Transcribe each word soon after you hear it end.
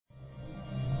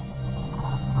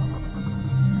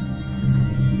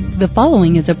The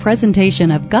following is a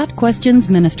presentation of Got Questions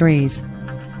Ministries.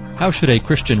 How should a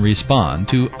Christian respond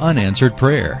to unanswered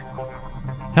prayer?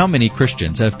 How many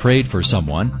Christians have prayed for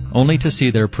someone only to see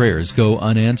their prayers go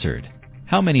unanswered?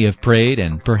 How many have prayed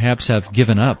and perhaps have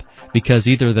given up because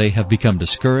either they have become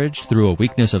discouraged through a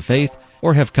weakness of faith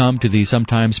or have come to the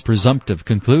sometimes presumptive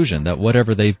conclusion that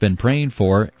whatever they've been praying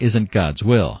for isn't God's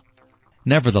will?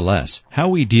 Nevertheless, how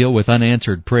we deal with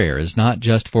unanswered prayer is not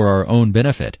just for our own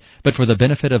benefit, but for the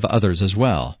benefit of others as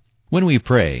well. When we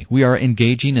pray, we are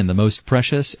engaging in the most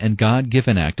precious and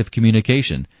God-given act of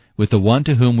communication with the one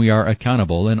to whom we are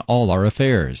accountable in all our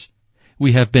affairs.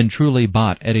 We have been truly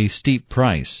bought at a steep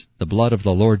price, the blood of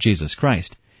the Lord Jesus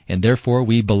Christ, and therefore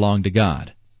we belong to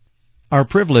God. Our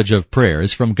privilege of prayer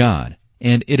is from God,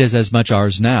 and it is as much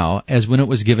ours now as when it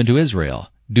was given to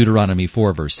Israel, Deuteronomy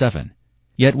 4 verse 7.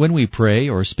 Yet when we pray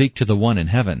or speak to the one in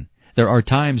heaven, there are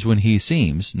times when he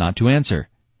seems not to answer.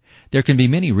 There can be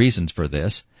many reasons for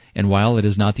this, and while it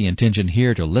is not the intention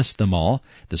here to list them all,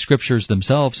 the Scriptures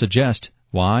themselves suggest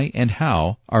why and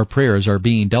how our prayers are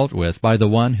being dealt with by the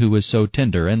one who is so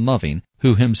tender and loving,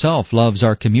 who himself loves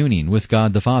our communing with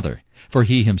God the Father, for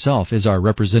he himself is our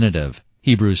representative.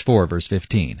 Hebrews 4 verse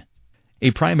 15.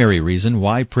 A primary reason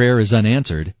why prayer is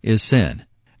unanswered is sin.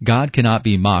 God cannot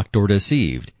be mocked or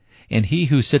deceived, and he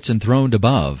who sits enthroned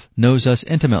above knows us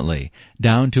intimately,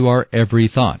 down to our every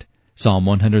thought. Psalm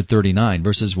 139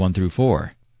 verses 1 through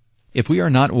 4. If we are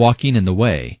not walking in the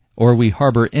way, or we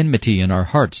harbor enmity in our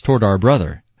hearts toward our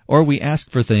brother, or we ask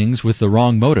for things with the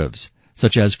wrong motives,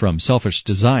 such as from selfish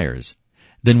desires,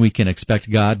 then we can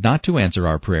expect God not to answer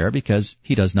our prayer because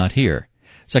he does not hear.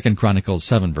 2 Chronicles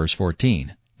 7 verse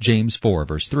 14, James 4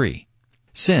 verse 3.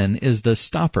 Sin is the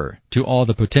stopper to all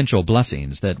the potential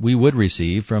blessings that we would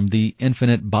receive from the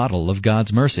infinite bottle of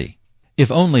God's mercy. If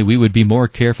only we would be more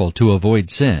careful to avoid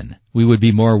sin, we would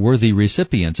be more worthy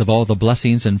recipients of all the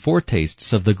blessings and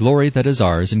foretastes of the glory that is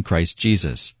ours in Christ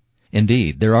Jesus.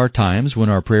 Indeed, there are times when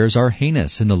our prayers are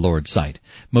heinous in the Lord's sight,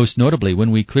 most notably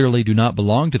when we clearly do not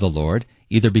belong to the Lord,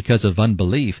 either because of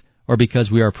unbelief or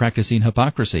because we are practicing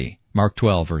hypocrisy. Mark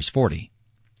 12 verse 40.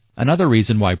 Another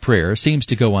reason why prayer seems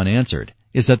to go unanswered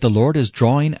is that the Lord is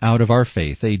drawing out of our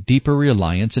faith a deeper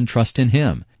reliance and trust in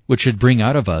him, which should bring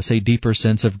out of us a deeper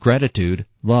sense of gratitude,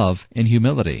 love, and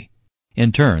humility.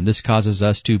 In turn, this causes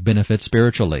us to benefit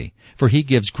spiritually, for he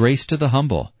gives grace to the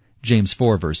humble. James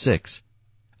 4 verse 6.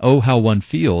 Oh, how one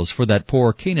feels for that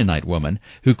poor Canaanite woman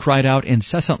who cried out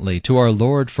incessantly to our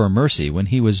Lord for mercy when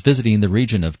he was visiting the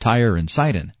region of Tyre and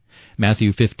Sidon.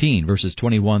 Matthew 15 verses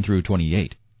 21 through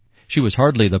 28. She was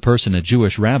hardly the person a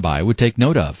Jewish rabbi would take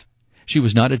note of. She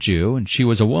was not a Jew, and she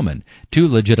was a woman, two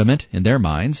legitimate, in their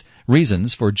minds,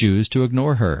 reasons for Jews to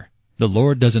ignore her. The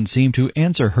Lord doesn't seem to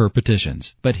answer her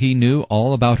petitions, but he knew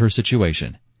all about her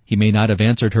situation. He may not have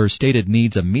answered her stated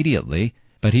needs immediately,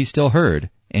 but he still heard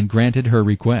and granted her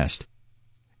request.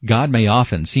 God may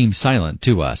often seem silent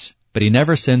to us, but he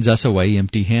never sends us away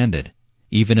empty-handed.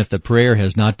 Even if the prayer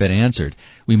has not been answered,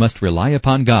 we must rely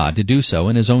upon God to do so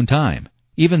in his own time.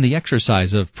 Even the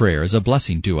exercise of prayer is a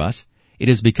blessing to us. It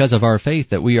is because of our faith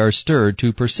that we are stirred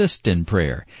to persist in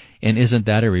prayer, and isn't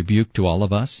that a rebuke to all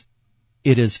of us?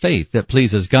 It is faith that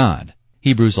pleases God.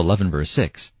 Hebrews 11 verse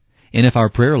 6. And if our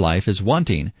prayer life is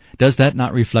wanting, does that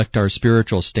not reflect our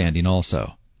spiritual standing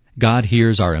also? God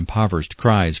hears our impoverished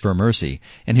cries for mercy,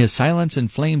 and his silence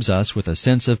inflames us with a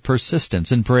sense of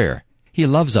persistence in prayer. He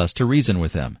loves us to reason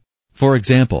with him. For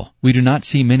example, we do not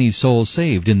see many souls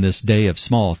saved in this day of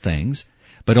small things,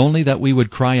 but only that we would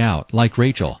cry out, like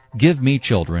Rachel, "Give me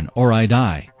children, or I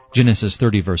die." Genesis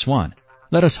 30 verse 1.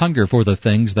 Let us hunger for the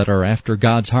things that are after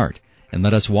God's heart, and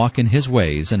let us walk in his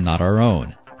ways and not our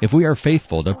own. If we are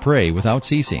faithful to pray without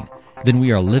ceasing, then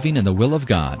we are living in the will of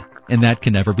God, and that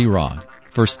can never be wrong.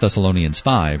 1 Thessalonians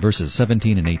 5 verses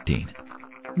 17 and 18.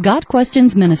 Got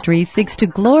Questions Ministries seeks to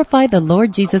glorify the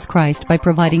Lord Jesus Christ by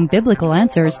providing biblical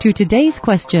answers to today's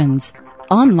questions.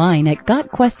 Online at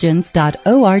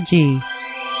gotquestions.org.